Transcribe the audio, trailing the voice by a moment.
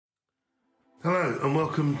Hello and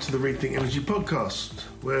welcome to the Rethink Energy podcast,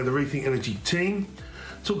 where the Rethink Energy team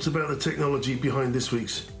talks about the technology behind this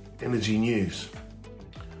week's energy news.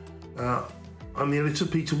 I'm the editor,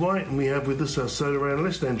 Peter White, and we have with us our solar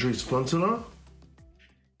analyst, Andries Fontelar.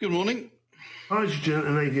 Good morning. Hydrogen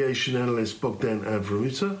and aviation analyst, Bogdan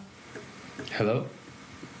Avramuta. Hello.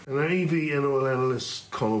 And our EV and oil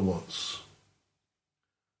analyst, Connor Watts.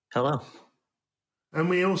 Hello.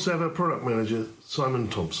 And we also have our product manager, Simon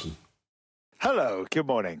Thompson. Hello, good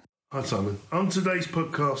morning. Hi, Simon. On today's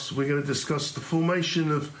podcast, we're going to discuss the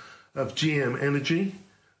formation of GM Energy,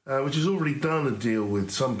 which has already done a deal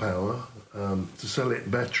with SunPower to sell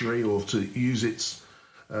it battery or to use its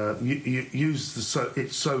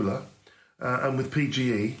solar, and with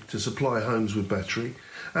PGE to supply homes with battery.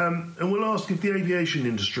 And we'll ask if the aviation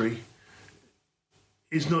industry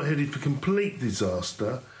is not headed for complete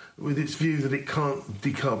disaster with its view that it can't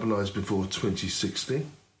decarbonise before 2060.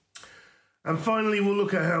 And finally, we'll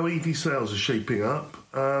look at how EV sales are shaping up,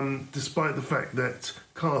 despite the fact that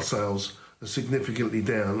car sales are significantly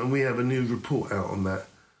down, and we have a new report out on that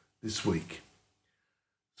this week.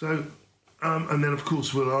 So, and then of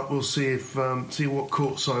course we'll see what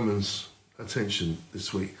caught Simon's attention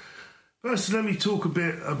this week. First, let me talk a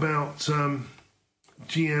bit about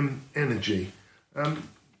GM Energy.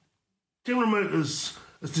 General Motors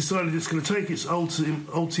has decided it's going to take its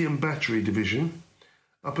Ultium battery division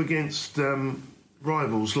up against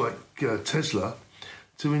rivals like Tesla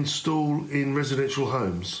to install in residential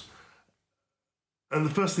homes. And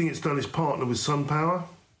the first thing it's done is partner with SunPower.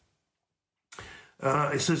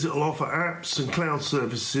 It says it'll offer apps and cloud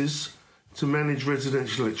services to manage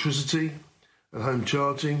residential electricity and home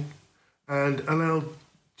charging and allow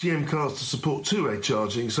GM cars to support two-way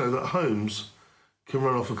charging so that homes can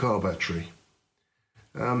run off a car battery.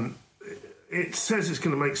 It says it's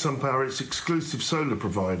going to make SunPower its exclusive solar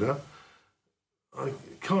provider. I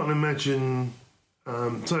can't imagine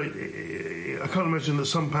that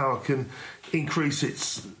SunPower can increase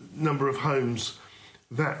its number of homes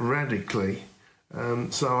that radically.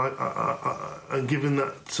 And given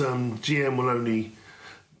that GM will only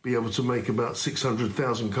be able to make about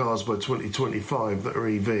 600,000 cars by 2025 that are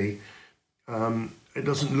EV, it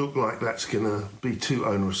doesn't look like that's going to be too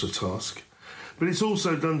onerous a task. But it's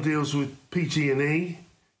also done deals with PG&E,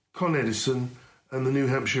 Con Edison, and the New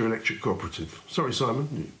Hampshire Electric Cooperative. Sorry,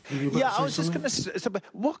 Simon. I was just going to say,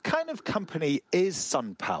 what kind of company is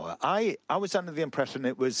SunPower? I was under the impression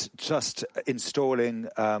it was just installing,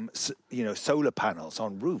 solar panels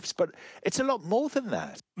on roofs, but it's a lot more than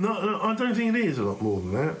that. No, I don't think it is a lot more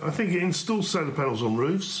than that. I think it installs solar panels on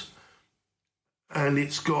roofs, and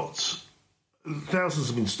it's got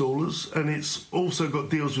thousands of installers, and it's also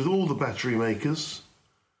got deals with all the battery makers.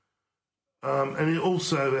 And it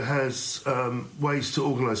also has ways to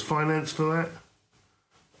organise finance for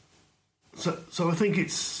that. So I think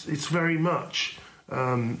it's very much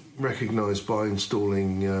recognised by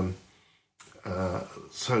installing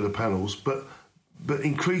solar panels, but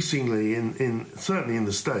increasingly certainly in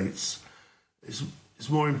the States, it's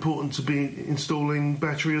more important to be installing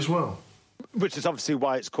battery as well. Which is obviously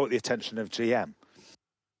why it's caught the attention of GM.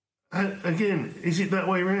 And again, is it that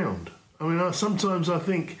way round? I mean, sometimes I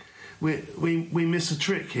think we miss a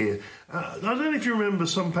trick here. I don't know if you remember,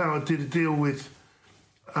 SunPower did a deal with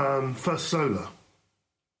First Solar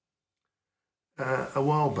a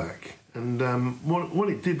while back, and what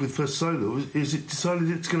it did with First Solar is it decided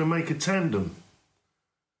it's going to make a tandem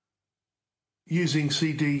using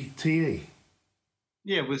CDTE.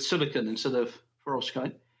 Yeah, with silicon instead of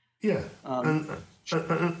perovskite. Yeah,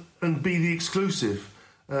 and be the exclusive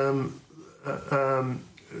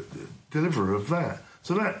deliverer of that.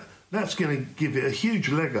 So that's going to give it a huge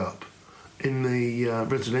leg up in the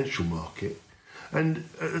residential market. And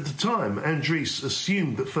at the time, Andries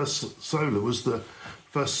assumed that First Solar was the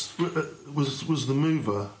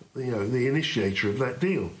mover, the initiator of that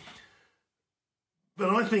deal.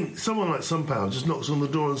 But I think someone like SunPower just knocks on the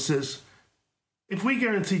door and says, if we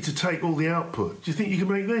guarantee to take all the output, do you think you can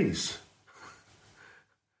make these?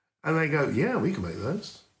 And they go, yeah, we can make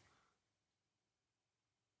those.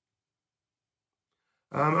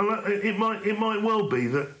 And it might well be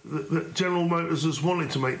that General Motors has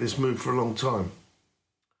wanted to make this move for a long time,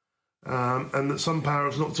 and that SunPower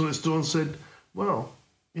has knocked on its door and said, well,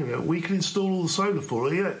 we can install all the solar for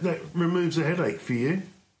it. Yeah, that removes a headache for you.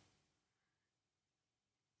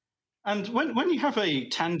 And when you have a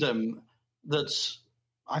tandem that's,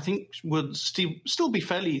 I think, would still be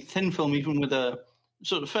fairly thin film, even with a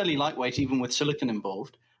sort of fairly lightweight, even with silicon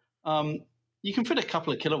involved, you can fit a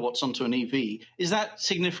couple of kilowatts onto an EV. Is that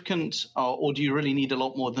significant, or do you really need a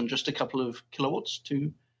lot more than just a couple of kilowatts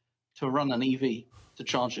to to run an EV to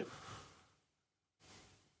charge it?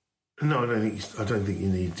 No, I don't think you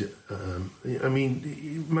need. I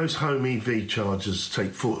mean, most home EV chargers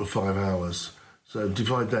take 4 to 5 hours. So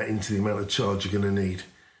divide that into the amount of charge you're going to need.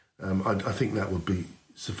 I think that would be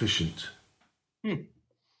sufficient.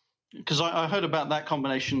 Because I heard about that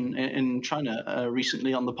combination in China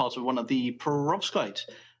recently on the part of one of the perovskite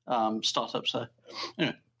startups. So,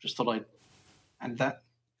 just thought I'd add that.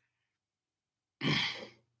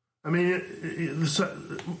 I mean,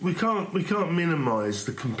 we can't minimise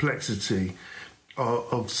the complexity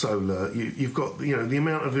of solar. You've got the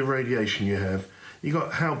amount of irradiation you have. You've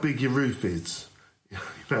got how big your roof is.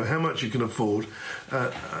 How much you can afford,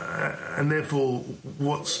 and therefore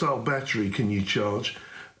what style battery can you charge,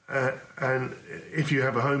 and if you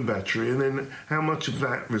have a home battery, and then how much of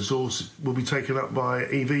that resource will be taken up by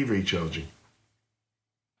EV recharging.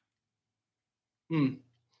 And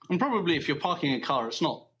probably if you're parking a car, it's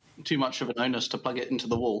not too much of an onus to plug it into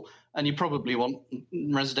the wall, and you probably want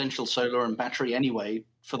residential solar and battery anyway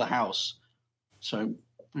for the house, so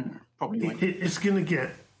probably won't. It's going to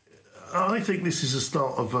get. I think this is the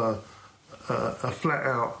start of a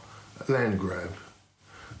flat-out land grab.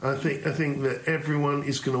 I think that everyone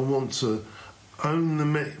is going to want to own the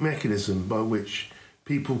mechanism by which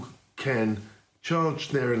people can charge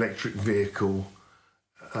their electric vehicle,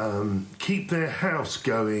 keep their house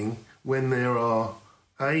going when there are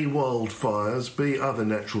A, wildfires, B, other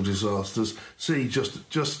natural disasters, C,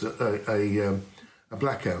 just a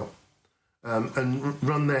blackout, and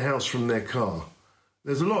run their house from their car.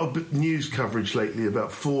 There's a lot of news coverage lately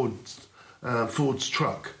about Ford's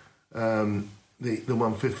truck, the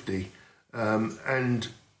 150, and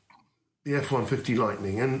the F-150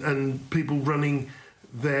 Lightning, and people running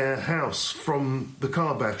their house from the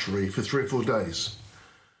car battery for 3 or 4 days.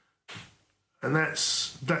 And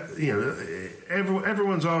that's that.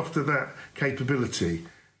 Everyone's after that capability.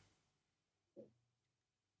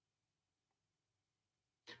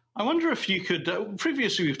 I wonder if you could.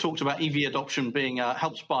 Previously, we've talked about EV adoption being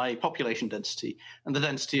helped by population density and the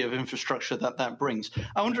density of infrastructure that brings.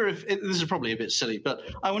 I wonder if this is probably a bit silly, but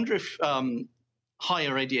I wonder if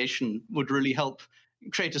higher radiation would really help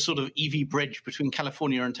create a sort of EV bridge between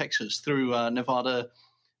California and Texas through Nevada,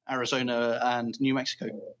 Arizona, and New Mexico.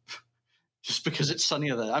 Just because it's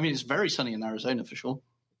sunnier there. I mean, it's very sunny in Arizona for sure.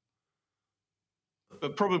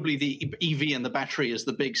 But probably the EV and the battery is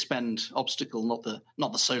the big spend obstacle, not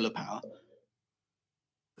the solar power.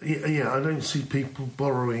 Yeah, I don't see people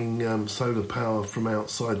borrowing solar power from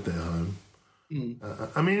outside their home.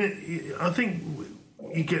 I mean, I think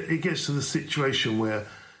it gets to the situation where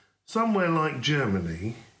somewhere like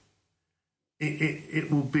Germany, it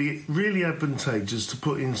will be really advantageous to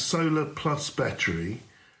put in solar plus battery.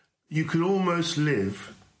 You could almost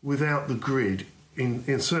live without the grid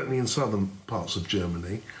certainly in southern parts of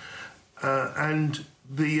Germany, and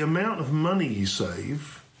the amount of money you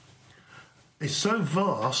save is so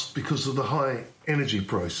vast because of the high energy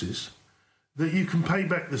prices that you can pay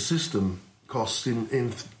back the system costs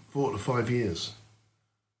in 4 to 5 years.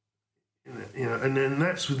 And then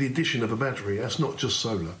that's with the addition of a battery. That's not just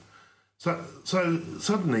solar. So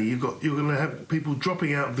suddenly you're going to have people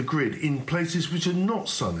dropping out of the grid in places which are not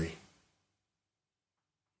sunny.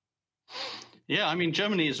 Yeah, I mean,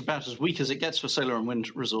 Germany is about as weak as it gets for solar and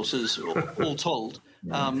wind resources, all told.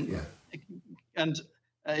 And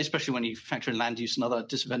especially when you factor in land use and other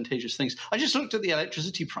disadvantageous things. I just looked at the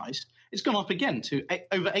electricity price. It's gone up again to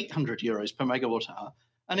over 800 euros per megawatt hour.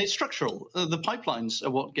 And it's structural. The pipelines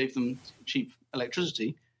are what gave them cheap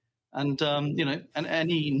electricity. And, and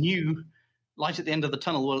any new light at the end of the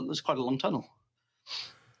tunnel, well, it's quite a long tunnel.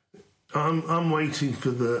 I'm waiting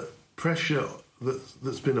for the pressure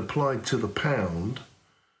that's been applied to the pound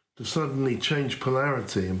to suddenly change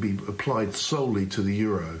polarity and be applied solely to the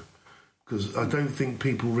euro, because I don't think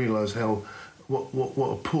people realise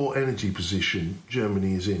what a poor energy position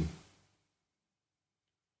Germany is in.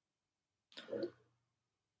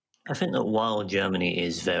 I think that while Germany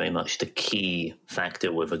is very much the key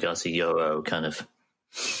factor with regards to euro kind of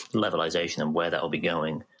levelization and where that will be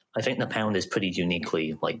going, I think the pound is pretty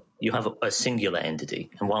uniquely, like, you have a singular entity,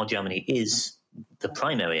 and while Germany is the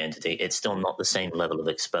primary entity, it's still not the same level of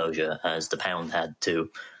exposure as the pound had to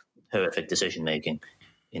horrific decision making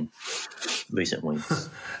in recent weeks.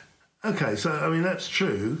 Okay, so I mean that's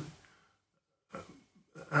true.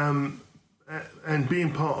 And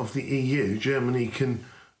being part of the EU, Germany can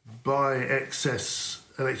buy excess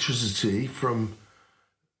electricity from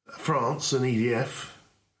France and EDF,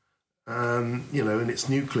 in its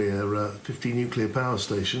 50 nuclear power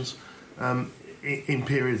stations. In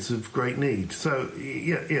periods of great need. So,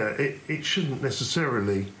 it shouldn't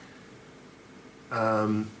necessarily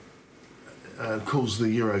caused the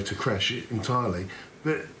euro to crash entirely.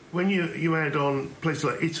 But when you add on places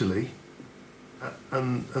like Italy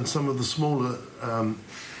and some of the smaller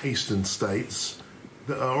eastern states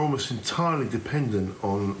that are almost entirely dependent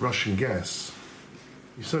on Russian gas,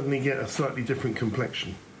 you suddenly get a slightly different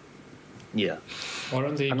complexion. Yeah. Why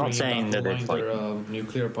don't they I'm not saying that it's like their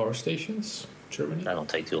nuclear power stations, Germany? that'll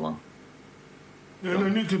take too long. No,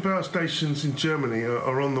 nuclear power stations in Germany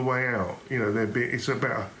are on the way out. You know, it's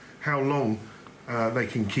about how long they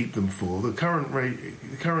can keep them for. The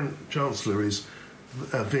current chancellor is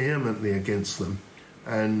vehemently against them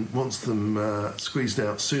and wants them squeezed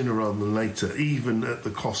out sooner rather than later, even at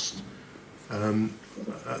the cost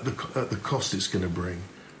at the cost it's going to bring.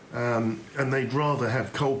 And they'd rather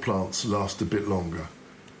have coal plants last a bit longer.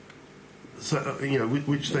 So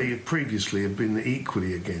which they previously have been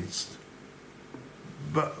equally against.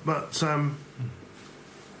 But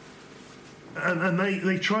and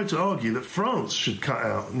they tried to argue that France should cut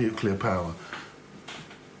out nuclear power.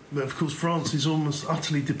 But of course, France is almost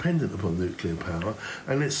utterly dependent upon nuclear power,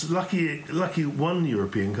 and it's lucky one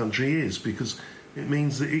European country is, because it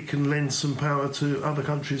means that it can lend some power to other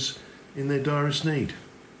countries in their direst need.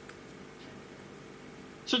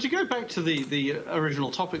 So to go back to the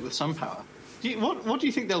original topic with SunPower, what do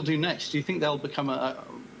you think they'll do next? Do you think they'll become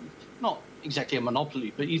not exactly a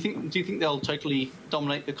monopoly, but do you think they'll totally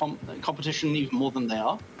dominate the competition even more than they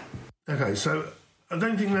are? Okay, so I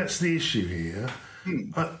don't think that's the issue here.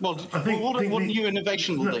 What new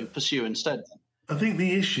innovation will they pursue instead? I think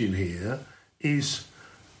the issue here is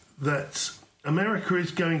that America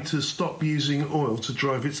is going to stop using oil to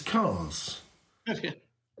drive its cars. Okay.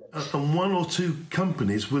 And one or two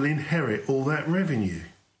companies will inherit all that revenue.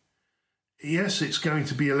 Yes, it's going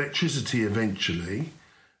to be electricity eventually.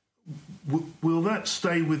 Will that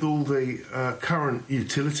stay with all the current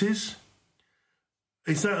utilities?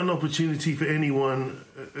 Is that an opportunity for anyone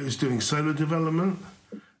who's doing solar development?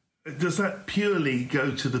 Does that purely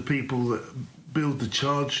go to the people that build the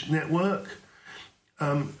charge network?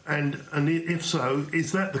 And if so,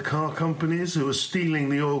 is that the car companies who are stealing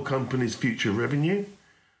the oil companies' future revenue?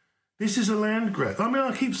 This is a land grab. I mean,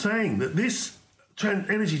 I keep saying that this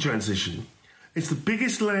energy transition is the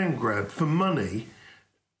biggest land grab for money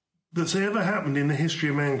that's ever happened in the history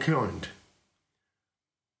of mankind.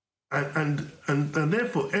 And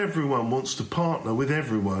therefore everyone wants to partner with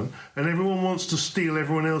everyone, and everyone wants to steal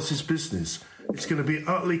everyone else's business. It's going to be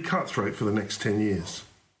utterly cutthroat for the next 10 years.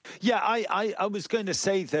 Yeah, I was going to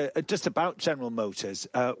say that just about General Motors,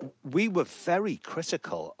 we were very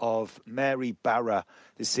critical of Mary Barra,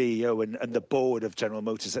 the CEO, and the board of General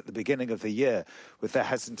Motors at the beginning of the year with their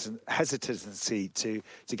hesitancy to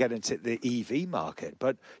get into the EV market.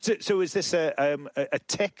 But so is this a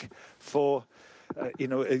tick for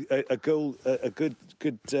a goal, a good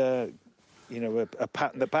a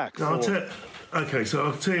pat in the back? Okay, so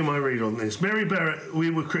I'll tell you my read on this. Mary Barra, we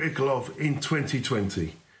were critical of in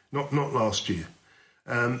 2020. Not last year.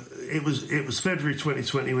 It was February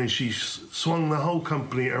 2020 when she swung the whole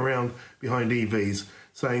company around behind EVs,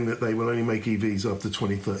 saying that they will only make EVs after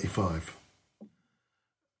 2035.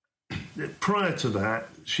 Prior to that,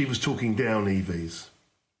 she was talking down EVs.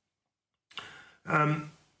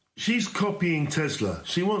 She's copying Tesla.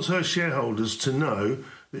 She wants her shareholders to know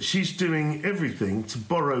that she's doing everything to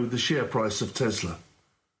borrow the share price of Tesla.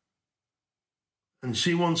 And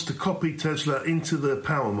she wants to copy Tesla into the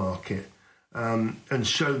power market and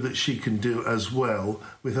show that she can do as well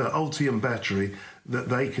with her Ultium battery that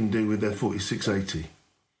they can do with their 4680.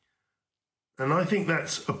 And I think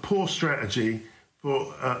that's a poor strategy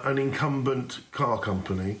for an incumbent car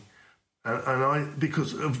company,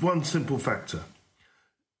 because of one simple factor.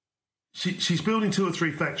 She's building 2 or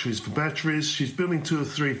 3 factories for batteries. She's building 2 or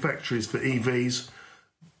 3 factories for EVs.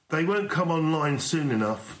 They won't come online soon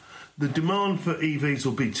enough. The demand for EVs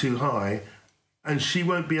will be too high, and she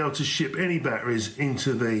won't be able to ship any batteries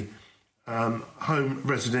into the home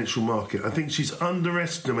residential market. I think she's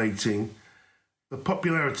underestimating the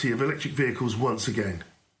popularity of electric vehicles once again.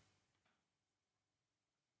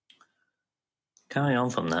 Carrying on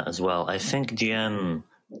from that as well, I think GM,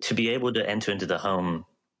 to be able to enter into the home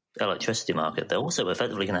electricity market, they're also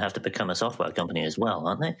effectively going to have to become a software company as well,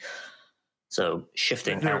 aren't they? So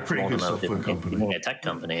shifting out from automotive and being a tech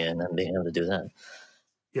company and then being able to do that.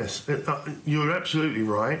 Yes, you're absolutely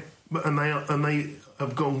right. And they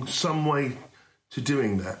have gone some way to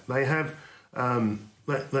doing that. They have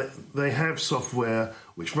software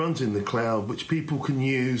which runs in the cloud, which people can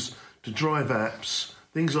use to drive apps,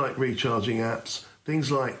 things like recharging apps,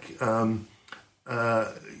 things like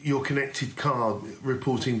your connected car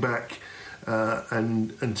reporting back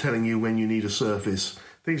and telling you when you need a service.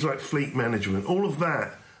 Things like fleet management, all of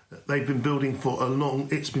that, they've been building for a long.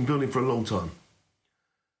 It's been building for a long time.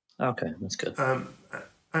 Okay, that's good.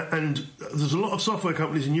 And there's a lot of software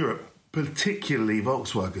companies in Europe, particularly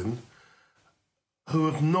Volkswagen, who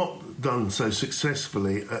have not done so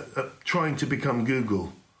successfully at trying to become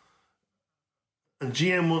Google. And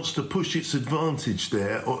GM wants to push its advantage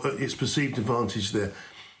there, or its perceived advantage there.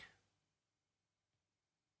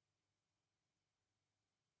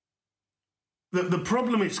 The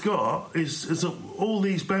problem it's got is that all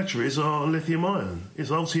these batteries are lithium-ion. Its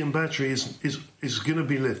Ultium battery is going to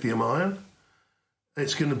be lithium-ion.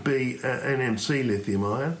 It's going to be NMC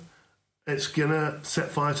lithium-ion. It's going to set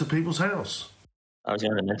fire to people's house. I was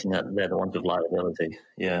going to mention that they're the ones with liability.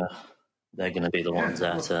 Yeah, they're going to be the ones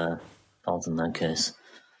that fault in that case.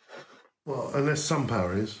 Well, unless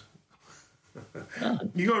SunPower is.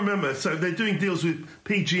 You got to remember, so they're doing deals with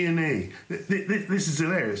PG&E. This is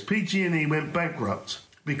hilarious. PG&E went bankrupt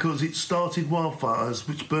because it started wildfires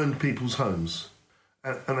which burned people's homes.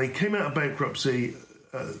 And they came out of bankruptcy,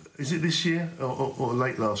 is it this year or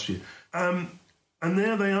late last year? And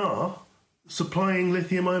there they are, supplying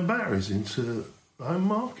lithium-ion batteries into the home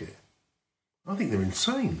market. I think they're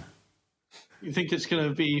insane. You think it's going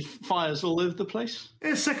to be fires all over the place?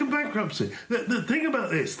 It's second bankruptcy. The thing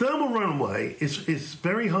about this, thermal runaway is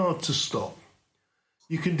very hard to stop.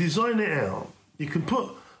 You can design it out. You can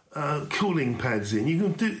put cooling pads in.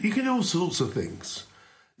 You can do all sorts of things.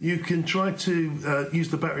 You can try to use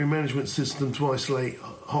the battery management system to isolate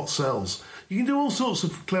hot cells. You can do all sorts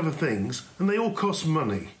of clever things, and they all cost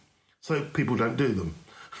money, so people don't do them.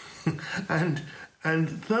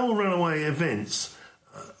 and thermal runaway events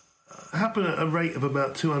happen at a rate of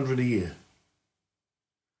about 200 a year.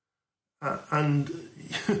 And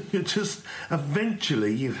you just,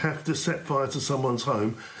 eventually you have to set fire to someone's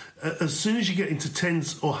home. As soon as you get into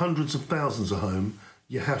tens or hundreds of thousands a home,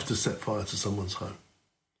 you have to set fire to someone's home.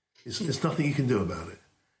 There's nothing you can do about it.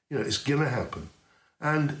 You know, it's going to happen.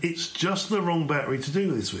 And it's just the wrong battery to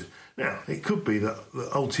do this with. Now, it could be that the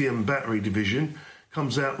Ultium battery division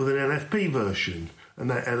comes out with an LFP version, and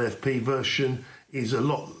that LFP version is a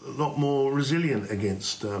lot more resilient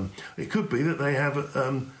against. It could be that they have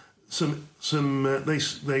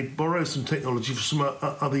they borrow some technology from some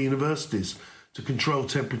other universities to control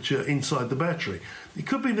temperature inside the battery. It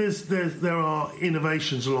could be there are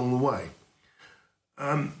innovations along the way,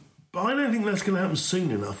 but I don't think that's going to happen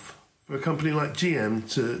soon enough for a company like GM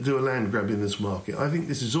to do a land grab in this market. I think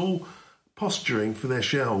this is all posturing for their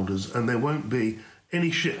shareholders, and there won't be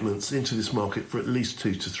any shipments into this market for at least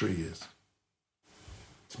 2 to 3 years.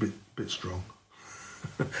 It's a bit strong.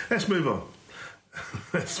 Let's move on.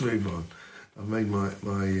 I've made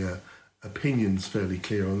my opinions fairly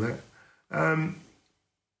clear on that.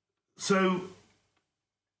 So,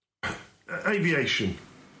 aviation.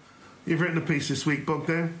 You've written a piece this week,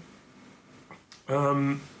 Bogdan.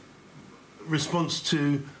 Response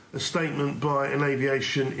to a statement by an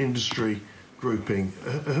aviation industry grouping.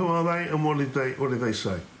 Who are they, and what did they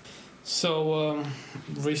say? So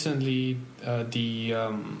recently, the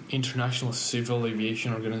International Civil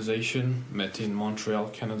Aviation Organization met in Montreal,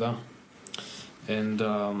 Canada, and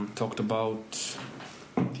talked about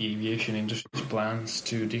the aviation industry's plans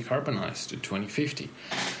to decarbonize to 2050.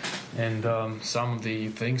 And some of the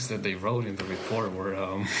things that they wrote in the report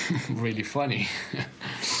were really funny.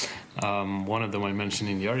 One of them I mentioned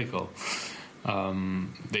in the article.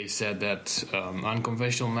 They said that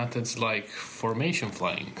unconventional methods like formation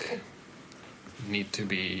flying need to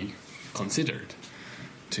be considered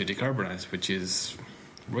to decarbonize, which is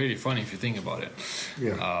really funny if you think about it.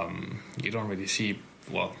 Yeah. You don't really see,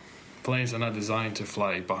 planes are not designed to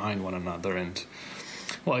fly behind one another, and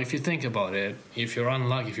if you think about it, if you're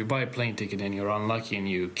unlucky, if you buy a plane ticket and you're unlucky and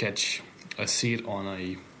you catch a seat on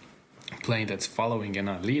a plane that's following and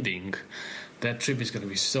not leading, that trip is going to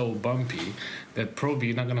be so bumpy that probably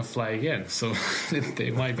you're not going to fly again. So they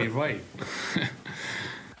might be right.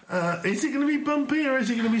 Is it going to be bumpy or is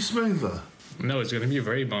it going to be smoother? No, it's going to be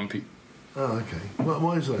very bumpy. Oh, okay.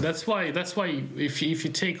 Why is that? That's why if you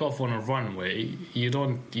take off on a runway, you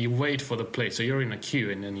wait for the plane. So you're in a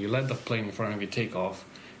queue, and then you let the plane in front of you take off,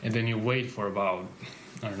 and then you wait for about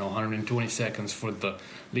 120 seconds for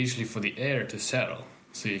the air to settle,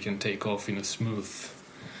 so you can take off in a smooth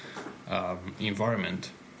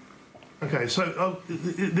environment. Okay, so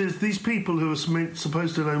there's these people who are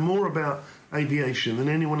supposed to know more about aviation than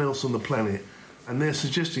anyone else on the planet, and they're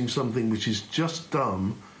suggesting something which is just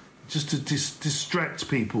dumb, just to distract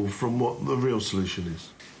people from what the real solution is.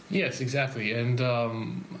 Yes, exactly. And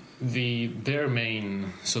their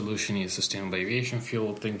main solution is sustainable aviation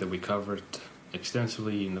fuel, thing that we covered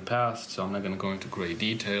extensively in the past, so I'm not going to go into great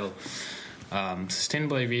detail.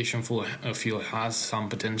 Sustainable aviation fuel has some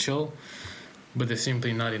potential, but there's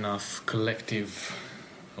simply not enough collective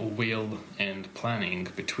will and planning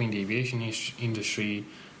between the aviation industry,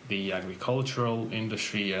 the agricultural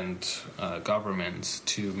industry, and governments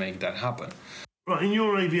to make that happen. Right, in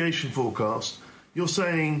your aviation forecast, you're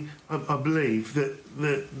saying, I believe, that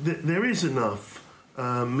there is enough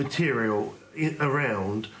material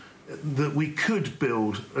around that we could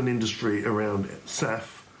build an industry around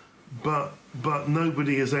SAF, but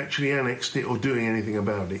nobody has actually annexed it or doing anything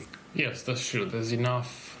about it. Yes, that's true. There's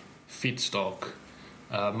enough feedstock,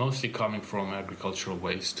 mostly coming from agricultural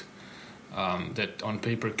waste, that on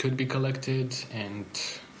paper could be collected and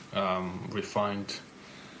refined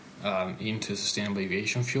into sustainable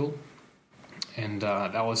aviation fuel. And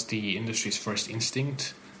that was the industry's first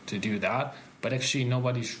instinct to do that, but actually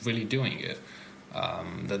nobody's really doing it.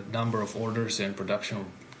 The number of orders and production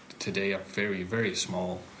today are very, very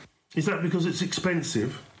small. Is that because it's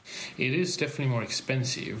expensive? It is definitely more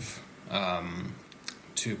expensive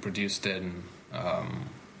to produce than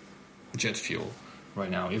jet fuel right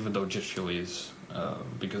now, even though jet fuel is,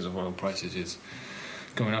 because of oil prices, is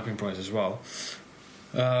going up in price as well.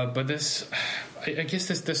 But I guess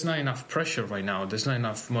there's not enough pressure right now. There's not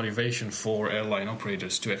enough motivation for airline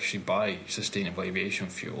operators to actually buy sustainable aviation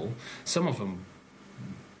fuel. Some of them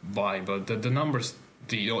buy, but the numbers,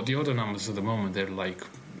 the order numbers at the moment, they're like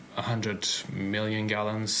 100 million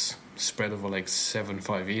gallons spread over like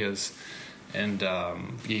 5 years. And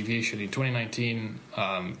aviation in 2019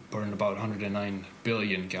 burned about 109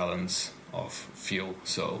 billion gallons of fuel.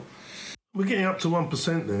 So we're getting up to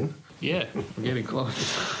 1% then. Yeah, we're getting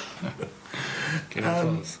close.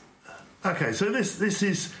 Close. Okay, so this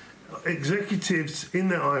is executives in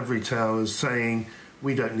their ivory towers saying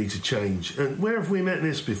we don't need to change. And where have we met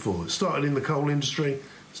this before? It started in the coal industry,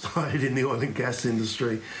 started in the oil and gas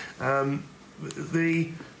industry.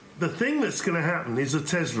 The thing that's going to happen is a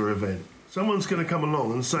Tesla event. Someone's going to come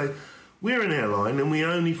along and say, we're an airline and we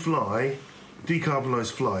only fly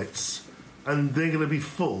decarbonised flights, and they're going to be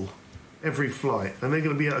full every flight, and they're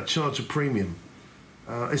going to be able to charge a premium,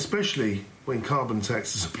 especially when carbon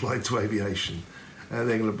tax is applied to aviation. They're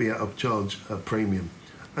going to be able to charge a premium.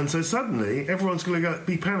 And so suddenly everyone's going to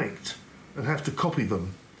be panicked and have to copy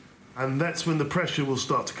them. And that's when the pressure will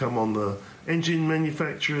start to come on the engine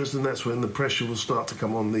manufacturers, and that's when the pressure will start to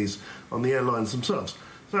come on the airlines themselves.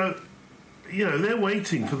 So, you know, they're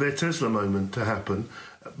waiting for their Tesla moment to happen.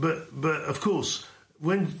 But of course,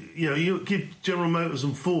 when you give General Motors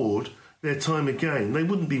and Ford their time again, they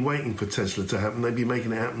wouldn't be waiting for Tesla to happen. They'd be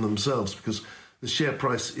making it happen themselves, because the share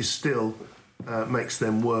price is still makes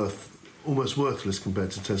them almost worthless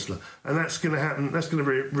compared to Tesla. And that's going to happen. That's going to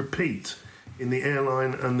repeat in the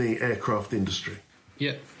airline and the aircraft industry.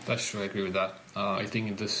 Yeah, that's true. I agree with that. I think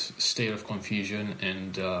in this state of confusion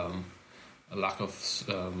and a lack of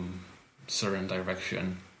certain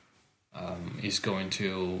direction is going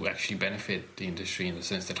to actually benefit the industry, in the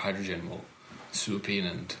sense that hydrogen will swoop in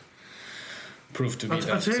and prove to be that.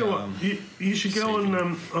 I'll tell you what, you should go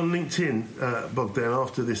on LinkedIn, Bogdan,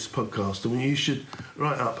 after this podcast, and you should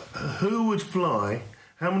write up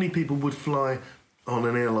how many people would fly on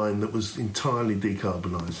an airline that was entirely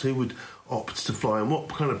decarbonised? Who would opt to fly, and what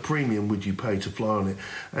kind of premium would you pay to fly on it?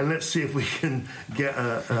 And let's see if we can get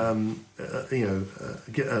a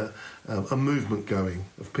movement going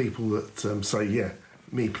of people that say, yeah,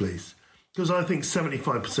 me please. Because I think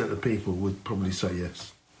 75% of people would probably say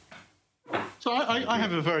yes. So I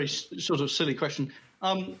have a very sort of silly question.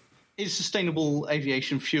 Is sustainable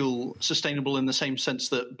aviation fuel sustainable in the same sense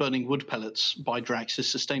that burning wood pellets by Drax is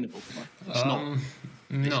sustainable? It's not.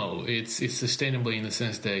 No, it's sustainable in the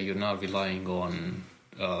sense that you're not relying on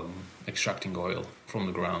extracting oil from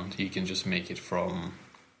the ground. You can just make it from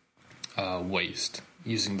waste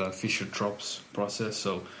using the Fischer-Tropsch process.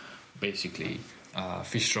 So basically,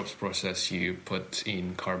 Fischer-Tropsch process, you put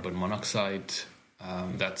in carbon monoxide.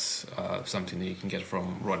 That's something that you can get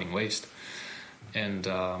from rotting waste, and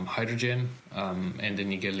hydrogen, and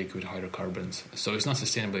then you get liquid hydrocarbons. So it's not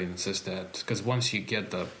sustainable in the sense that, because once you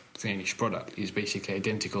get the finished product, it's basically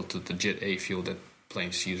identical to the Jet A fuel that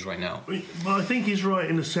planes use right now. Well, I think he's right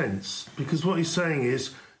in a sense, because what he's saying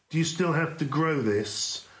is, do you still have to grow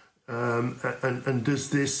this, and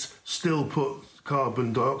does this still put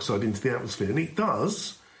carbon dioxide into the atmosphere? And it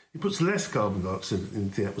does. It puts less carbon dioxide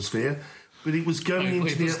into the atmosphere, but it was going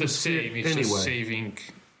into the atmosphere anyway. Just saving,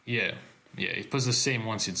 yeah, it puts the same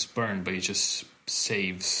once it's burned, but it just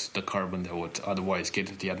saves the carbon that would otherwise get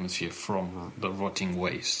into the atmosphere from the rotting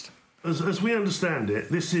waste. As we understand it,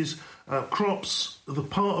 this is crops, the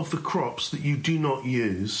part of the crops that you do not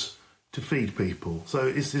use to feed people. So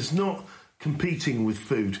it's not competing with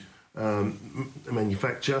food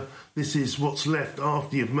manufacture. This is what's left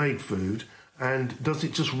after you've made food. And does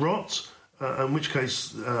it just rot? In which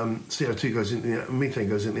case, CO2 goes into methane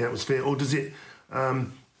goes into the atmosphere, or does it,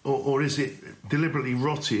 or is it deliberately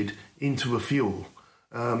rotted into a fuel?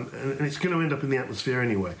 And it's going to end up in the atmosphere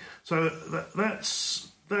anyway. So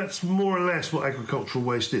that's more or less what agricultural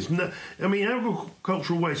waste is. No, I mean,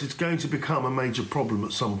 agricultural waste is going to become a major problem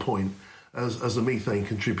at some point as a methane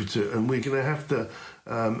contributor, and we're going to have to.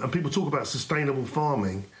 And people talk about sustainable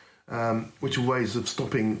farming, which are ways of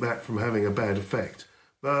stopping that from having a bad effect.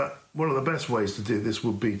 But one of the best ways to do this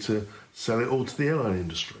would be to sell it all to the airline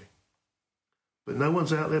industry. But no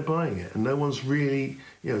one's out there buying it, and no one's really,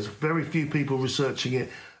 there's very few people researching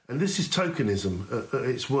it. And this is tokenism at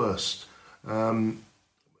its worst. And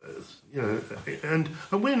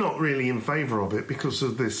we're not really in favour of it because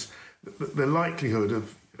of this, the likelihood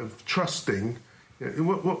of trusting.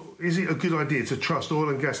 What is it a good idea to trust oil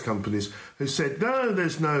and gas companies who said, no,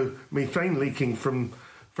 there's no methane leaking from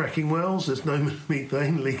fracking wells, there's no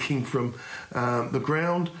methane leaking from the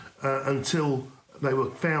ground until they were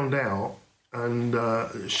found out and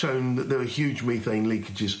shown that there were huge methane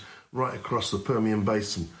leakages right across the Permian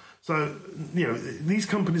Basin. So, these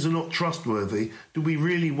companies are not trustworthy. Do we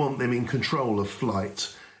really want them in control of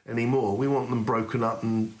flight anymore? We want them broken up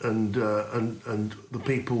and the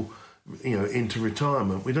people, into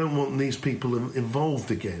retirement. We don't want these people involved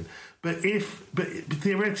again. But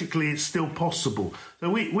theoretically, it's still possible. So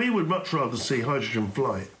we would much rather see hydrogen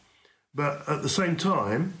flight. But at the same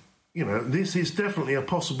time, this is definitely a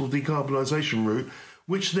possible decarbonisation route,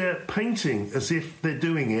 which they're painting as if they're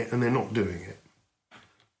doing it and they're not doing it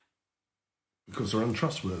because they're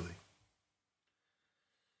untrustworthy.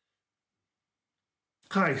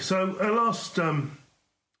 Okay, so our last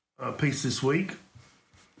piece this week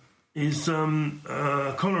is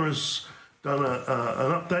Connor has done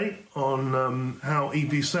an update on how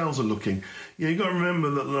EV sales are looking. You've got to remember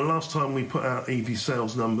that the last time we put out EV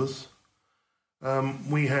sales numbers,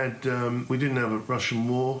 we didn't have a Russian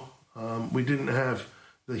war, we didn't have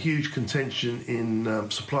the huge contention in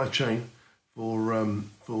supply chain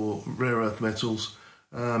for rare earth metals,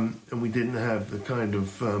 and we didn't have the kind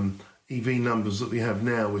of EV numbers that we have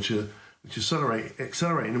now, which are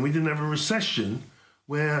accelerating, and we didn't have a recession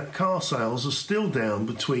where car sales are still down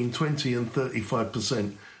between 20 and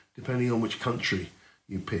 35%, depending on which country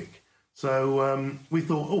you pick. So we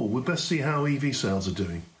thought, we'd best see how EV sales are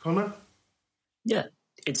doing. Connor? Yeah,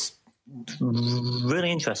 it's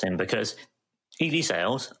really interesting because EV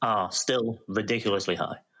sales are still ridiculously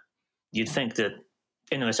high. You'd think that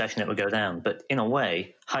in a recession it would go down, but in a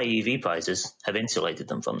way, high EV prices have insulated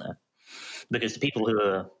them from that. Because the people who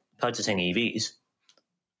are purchasing EVs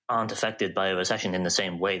aren't affected by a recession in the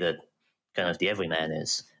same way that kind of the everyman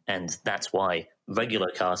is. And that's why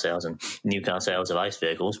regular car sales and new car sales of ICE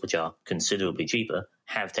vehicles, which are considerably cheaper,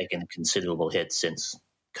 have taken a considerable hit since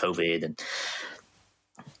COVID, and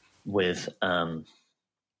with the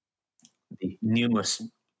numerous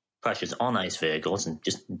pressures on ICE vehicles and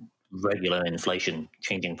just regular inflation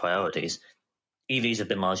changing priorities, EVs have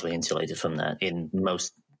been largely insulated from that in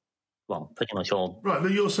pretty much all. Right,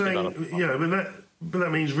 but you're saying, but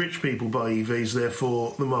that means rich people buy EVs,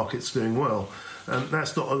 therefore the market's doing well.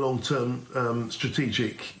 That's not a long-term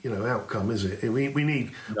strategic, outcome, is it? We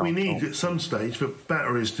need at some stage for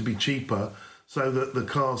batteries to be cheaper so that the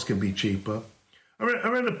cars can be cheaper. I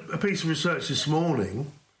read a piece of research this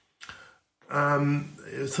morning. I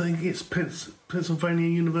think it's Pennsylvania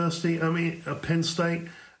University. Penn State.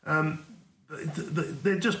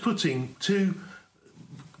 They're just putting two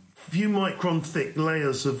few micron thick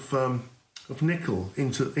layers of nickel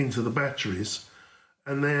into the batteries,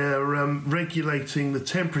 and they're regulating the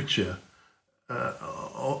temperature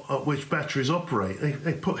at which batteries operate.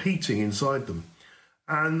 They put heating inside them,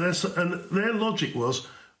 and their logic was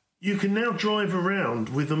you can now drive around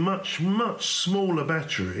with a much, much smaller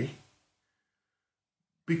battery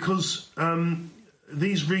because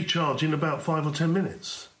these recharge in about 5 or 10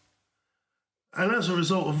 minutes. And as a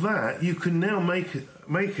result of that, you can now make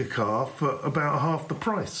a car for about half the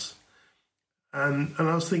price. And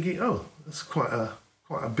I was thinking, that's quite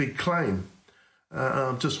a big claim.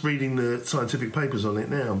 I'm just reading the scientific papers on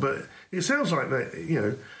it now, but it sounds like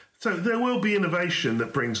that, So there will be innovation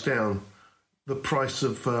that brings down the price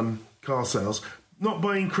of car sales, not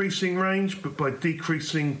by increasing range, but by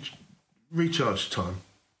decreasing recharge time.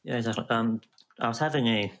 Yeah, exactly. I was having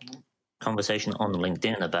a conversation on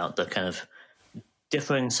LinkedIn about the kind of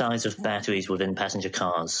differing size of batteries within passenger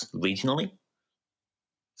cars regionally.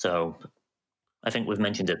 So I think we've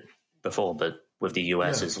mentioned it before, but with the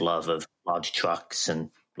US's love of large trucks and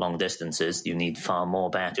long distances, you need far more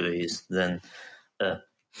batteries than a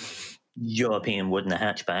European would in a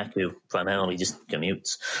hatchback who primarily just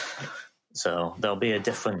commutes. So there'll be a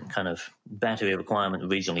different kind of battery requirement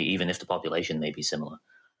regionally, even if the population may be similar.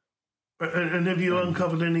 And have you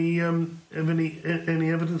uncovered any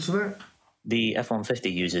evidence of that? The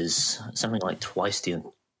F-150 uses something like twice the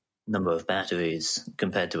number of batteries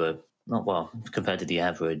compared to the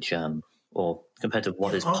average, or compared to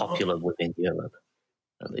what is popular within Europe,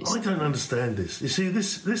 at least. I don't understand this. You see,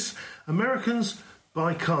 this Americans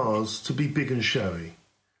buy cars to be big and showy.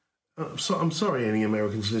 I'm sorry, any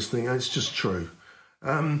Americans listening, it's just true.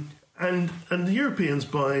 And the Europeans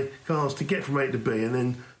buy cars to get from A to B and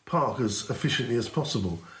then park as efficiently as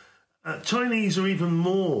possible. Chinese are even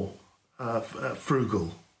more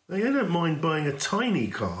frugal. They don't mind buying a tiny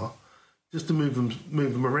car just to move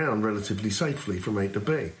them around relatively safely from A to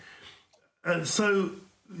B. So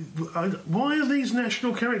why are these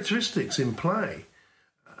national characteristics in play?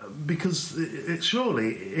 Because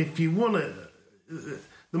surely, if you want to,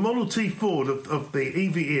 the Model T Ford of the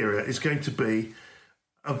EV era is going to be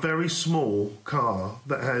a very small car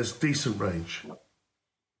that has decent range.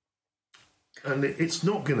 And it's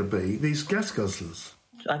not going to be these gas guzzlers.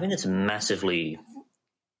 I think it's massively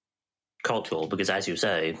cultural because, as you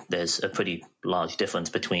say, there's a pretty large difference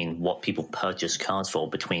between what people purchase cars for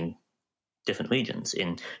between different regions.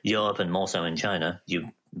 In Europe and more so in China,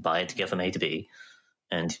 you buy it to get from A to B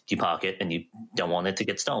and you park it and you don't want it to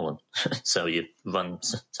get stolen. So you run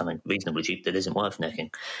something reasonably cheap that isn't worth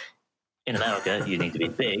nicking. In America, you need to be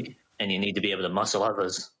big and you need to be able to muscle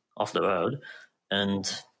others off the road.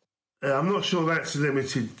 And I'm not sure that's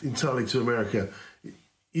limited entirely to America.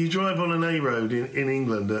 You drive on an A road in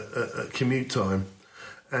England at commute time,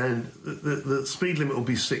 and the speed limit will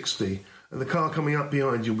be 60, and the car coming up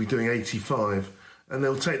behind you will be doing 85, and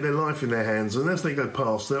they'll take their life in their hands, and as they go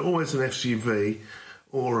past, they're always an SUV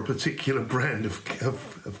or a particular brand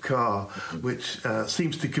of car, which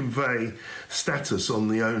seems to convey status on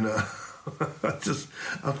the owner.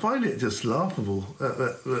 I find it just laughable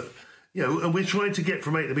that and we're trying to get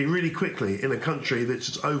from A to B really quickly in a country that's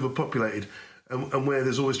just overpopulated and where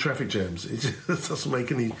there's always traffic jams. It just doesn't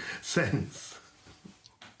make any sense.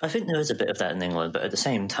 I think there is a bit of that in England, but at the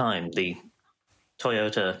same time, the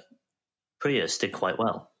Toyota Prius did quite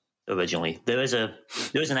well originally. There is an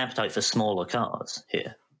appetite for smaller cars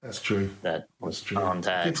here. That's true. That's true. Aren't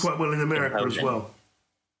as did quite well in America imposing. As well.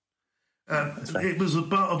 It was the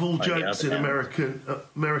butt of all jokes in American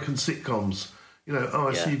sitcoms.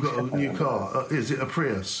 I see you've got a new car. Is it a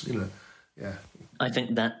Prius? Yeah. I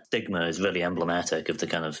think that stigma is really emblematic of the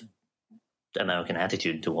kind of American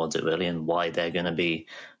attitude towards it, really, and why they're going to be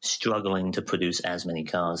struggling to produce as many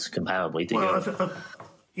cars comparably to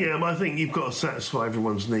Europe. I think you've got to satisfy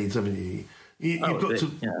everyone's needs, haven't you? You've got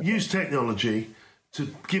to use technology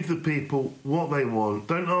to give the people what they want.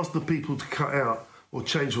 Don't ask the people to cut out or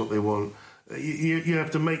change what they want. You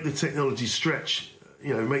have to make the technology stretch,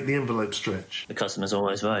 make the envelope stretch. The customer's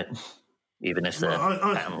always right, even if they're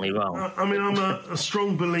patently wrong. I'm a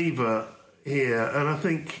strong believer here, and I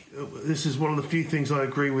think this is one of the few things I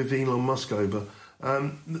agree with Elon Musk over,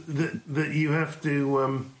 that you have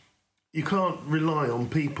to... you can't rely on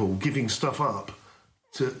people giving stuff up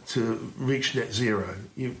to reach net zero.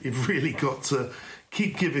 You've really got to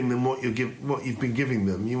keep giving them what you've been giving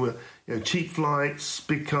them. Cheap flights,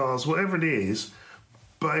 big cars, whatever it is,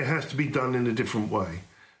 but it has to be done in a different way.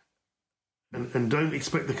 And don't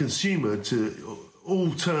expect the consumer to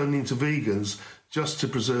all turn into vegans just to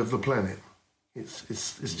preserve the planet. It's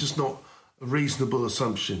just not a reasonable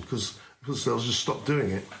assumption because they'll just stop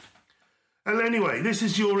doing it. And anyway, this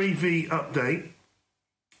is your EV update,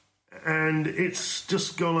 and it's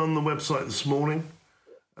just gone on the website this morning,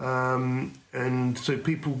 and so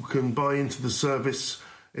people can buy into the service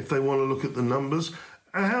if they want to look at the numbers.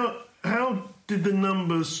 How did the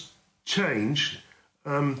numbers change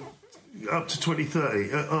up to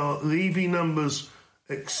 2030? Are the EV numbers,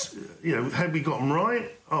 have we got them right?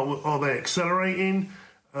 Are they accelerating?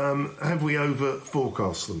 Have we over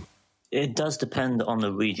forecast them? It does depend on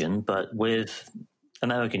the region, but with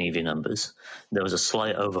American EV numbers, there was a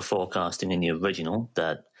slight over forecasting in the original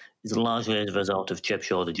that is largely as a result of chip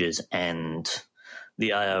shortages and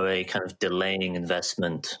the IRA kind of delaying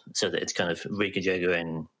investment so that it's kind of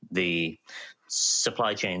reconfiguring the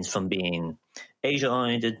supply chains from being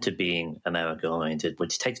Asia-oriented to being America-oriented,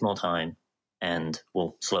 which takes more time and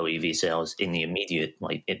will slow EV sales in the immediate,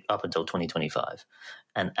 up until 2025,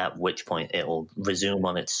 and at which point it will resume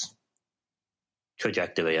on its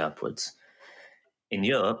trajectory upwards. In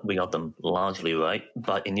Europe, we got them largely right,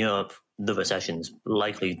 but in Europe, the recession's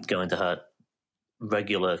likely going to hurt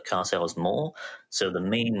regular car sales more. So the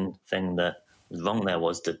main thing that was wrong there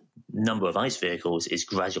was the number of ICE vehicles is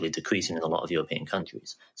gradually decreasing in a lot of European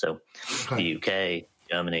countries. So the UK,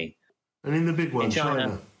 Germany. And in the big one,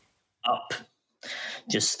 China. Up.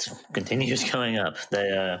 Just continues going up.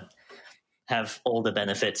 They have all the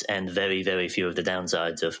benefits and very, very few of the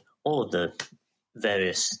downsides of all of the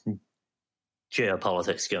various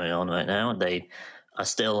geopolitics going on right now. They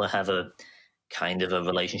still have a kind of a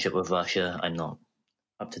relationship with Russia. I'm not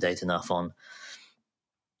up to date enough on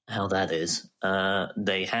how that is.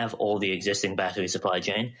 They have all the existing battery supply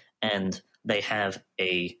chain, and they have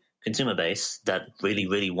a consumer base that really,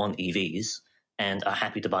 really want EVs and are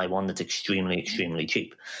happy to buy one that's extremely, extremely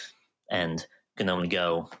cheap and can only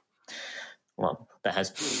go, that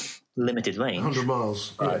has limited range. 100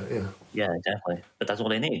 miles. Yeah, exactly. But that's all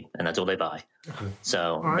they need, and that's all they buy. Okay.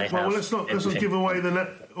 So all right. Well, let's not give away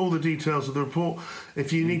all the details of the report.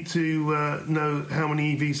 If you need to know how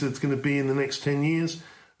many EVs there's going to be in the next 10 years,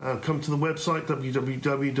 come to the website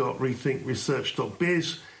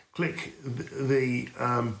www.rethinkresearch.biz. Click the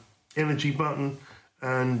energy button,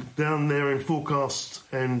 and down there in forecasts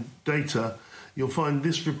and data, you'll find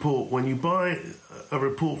this report. When you buy a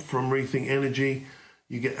report from Rethink Energy,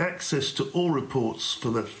 you get access to all reports for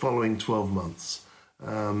the following 12 months.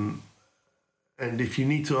 And if you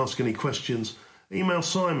need to ask any questions, email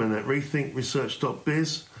Simon at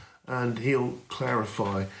rethinkresearch.biz and he'll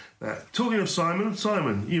clarify that. Talking of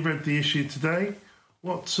Simon, you've read the issue today.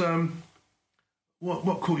 What caught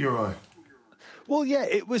your eye? Well, yeah,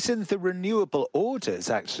 it was in the renewable orders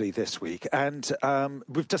actually this week, and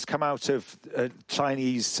we've just come out of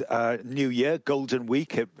Chinese New Year, Golden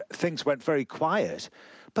Week. Things went very quiet,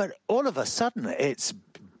 but all of a sudden it's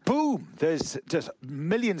boom. There's just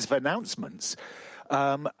millions of announcements,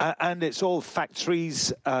 and it's all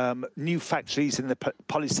factories, new factories in the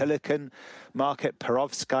polysilicon market,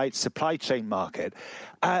 perovskite supply chain market.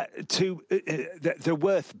 They're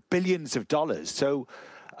worth billions of dollars. So.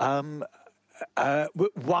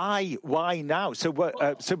 Why now? So,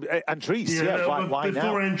 Andries, why now?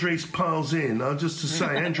 Before Andries piles in, I'll just to say,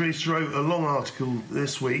 Andries wrote a long article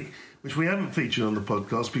this week, which we haven't featured on the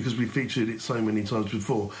podcast because we featured it so many times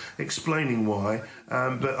before, explaining why.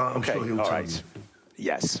 But I'm sure he'll tell you.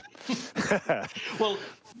 Yes. Well,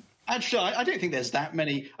 actually, I don't think there's that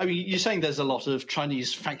many. I mean, you're saying there's a lot of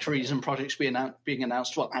Chinese factories and projects being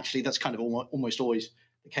announced. Well, actually, that's kind of almost always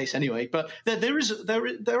the case anyway, but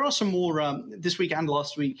there are some more this week and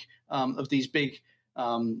last week of these big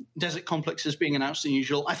desert complexes being announced than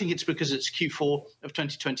usual. I think it's because it's Q4 of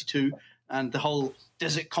 2022 and the whole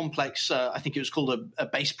desert complex. I think it was called a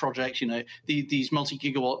base project. You know, these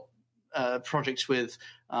multi-gigawatt projects with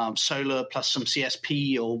solar plus some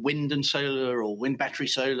CSP or wind and solar or wind battery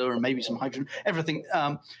solar and maybe some hydrogen. Everything.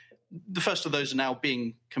 The first of those are now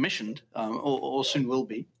being commissioned or soon will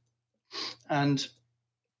be, and.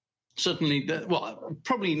 Certainly,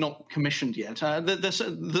 probably not commissioned yet.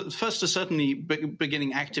 The first is certainly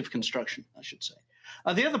beginning active construction, I should say.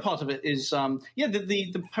 The other part of it is,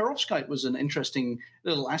 the perovskite was an interesting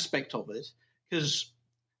little aspect of it because,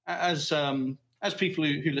 as people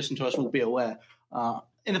who listen to us will be aware,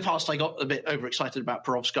 in the past I got a bit overexcited about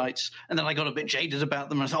perovskites, and then I got a bit jaded about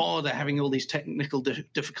them. I thought, they're having all these technical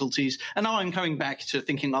difficulties, and now I'm coming back to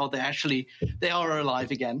thinking, they are alive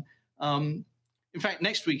again. In fact,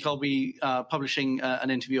 next week I'll be publishing an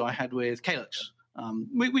interview I had with Calyx.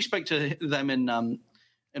 We spoke to them in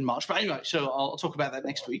March, but anyway, so I'll talk about that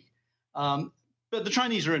next week. But the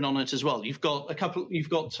Chinese are in on it as well. You've got a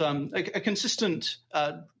consistent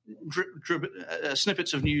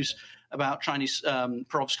snippets of news about Chinese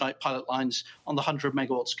perovskite pilot lines on the 100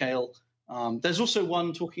 megawatt scale. There's also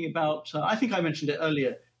one talking about. I think I mentioned it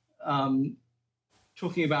earlier.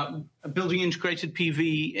 Talking about building integrated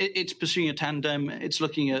PV, it's pursuing a tandem. It's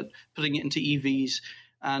looking at putting it into EVs.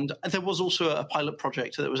 And there was also a pilot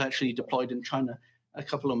project that was actually deployed in China a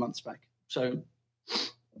couple of months back. So,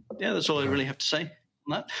 yeah, that's all I really have to say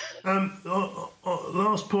on that.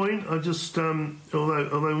 Last point, I just,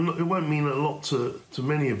 although it won't mean a lot to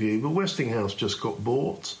many of you, but Westinghouse just got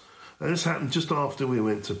bought. This happened just after we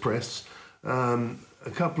went to press. A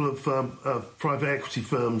couple of private equity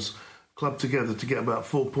firms clubbed together to get about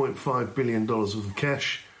 $4.5 billion of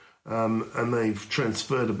cash, and they've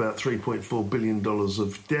transferred about $3.4 billion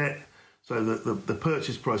of debt. So the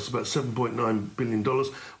purchase price is about $7.9 billion.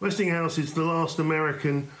 Westinghouse is the last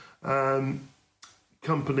American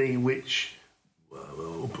company which,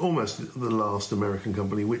 almost the last American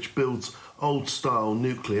company, which builds old-style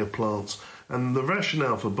nuclear plants. And the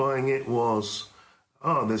rationale for buying it was,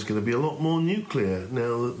 there's going to be a lot more nuclear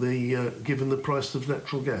now that given the price of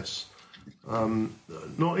natural gas.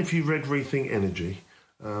 Not if you read Rethink Energy,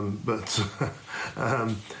 but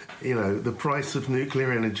the price of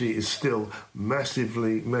nuclear energy is still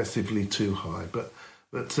massively too high.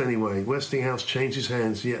 But anyway, Westinghouse changes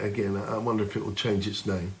hands yet again. I wonder if it will change its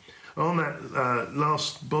name. On that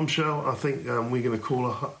last bombshell, I think we're going to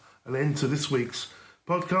call an end to this week's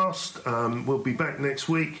podcast. We'll be back next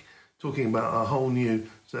week talking about a whole new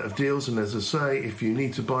set of deals. And as I say, if you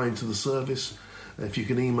need to buy into the service, if you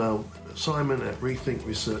can email Simon at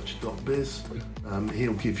rethinkresearch.biz,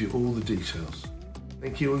 he'll give you all the details.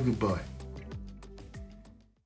 Thank you and goodbye.